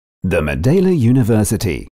The Medela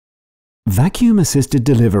University. Vacuum-assisted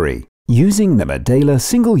delivery using the Medela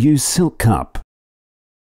single-use silk cup.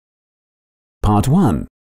 Part 1.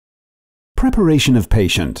 Preparation of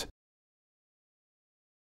patient.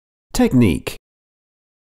 Technique.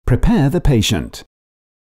 Prepare the patient.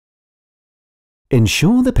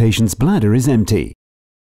 Ensure the patient's bladder is empty.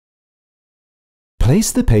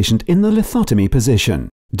 Place the patient in the lithotomy position.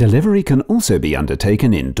 Delivery can also be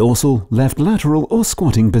undertaken in dorsal, left lateral or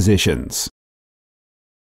squatting positions.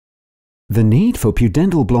 The need for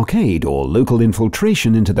pudendal blockade or local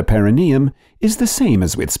infiltration into the perineum is the same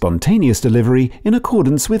as with spontaneous delivery in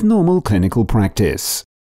accordance with normal clinical practice.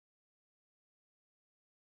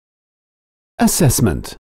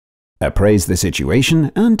 Assessment. Appraise the situation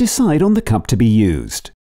and decide on the cup to be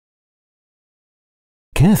used.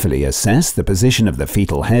 Carefully assess the position of the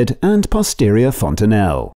fetal head and posterior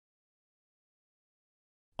fontanelle.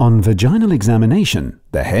 On vaginal examination,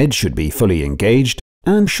 the head should be fully engaged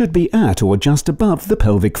and should be at or just above the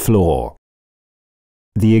pelvic floor.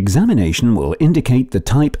 The examination will indicate the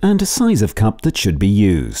type and size of cup that should be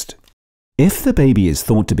used. If the baby is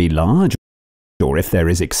thought to be large or if there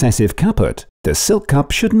is excessive caput, the silk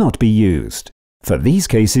cup should not be used. For these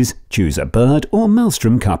cases, choose a bird or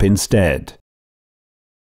maelstrom cup instead.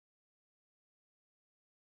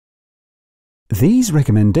 These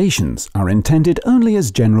recommendations are intended only as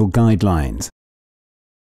general guidelines.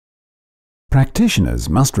 Practitioners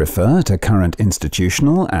must refer to current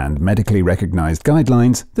institutional and medically recognized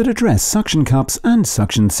guidelines that address suction cups and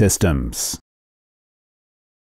suction systems.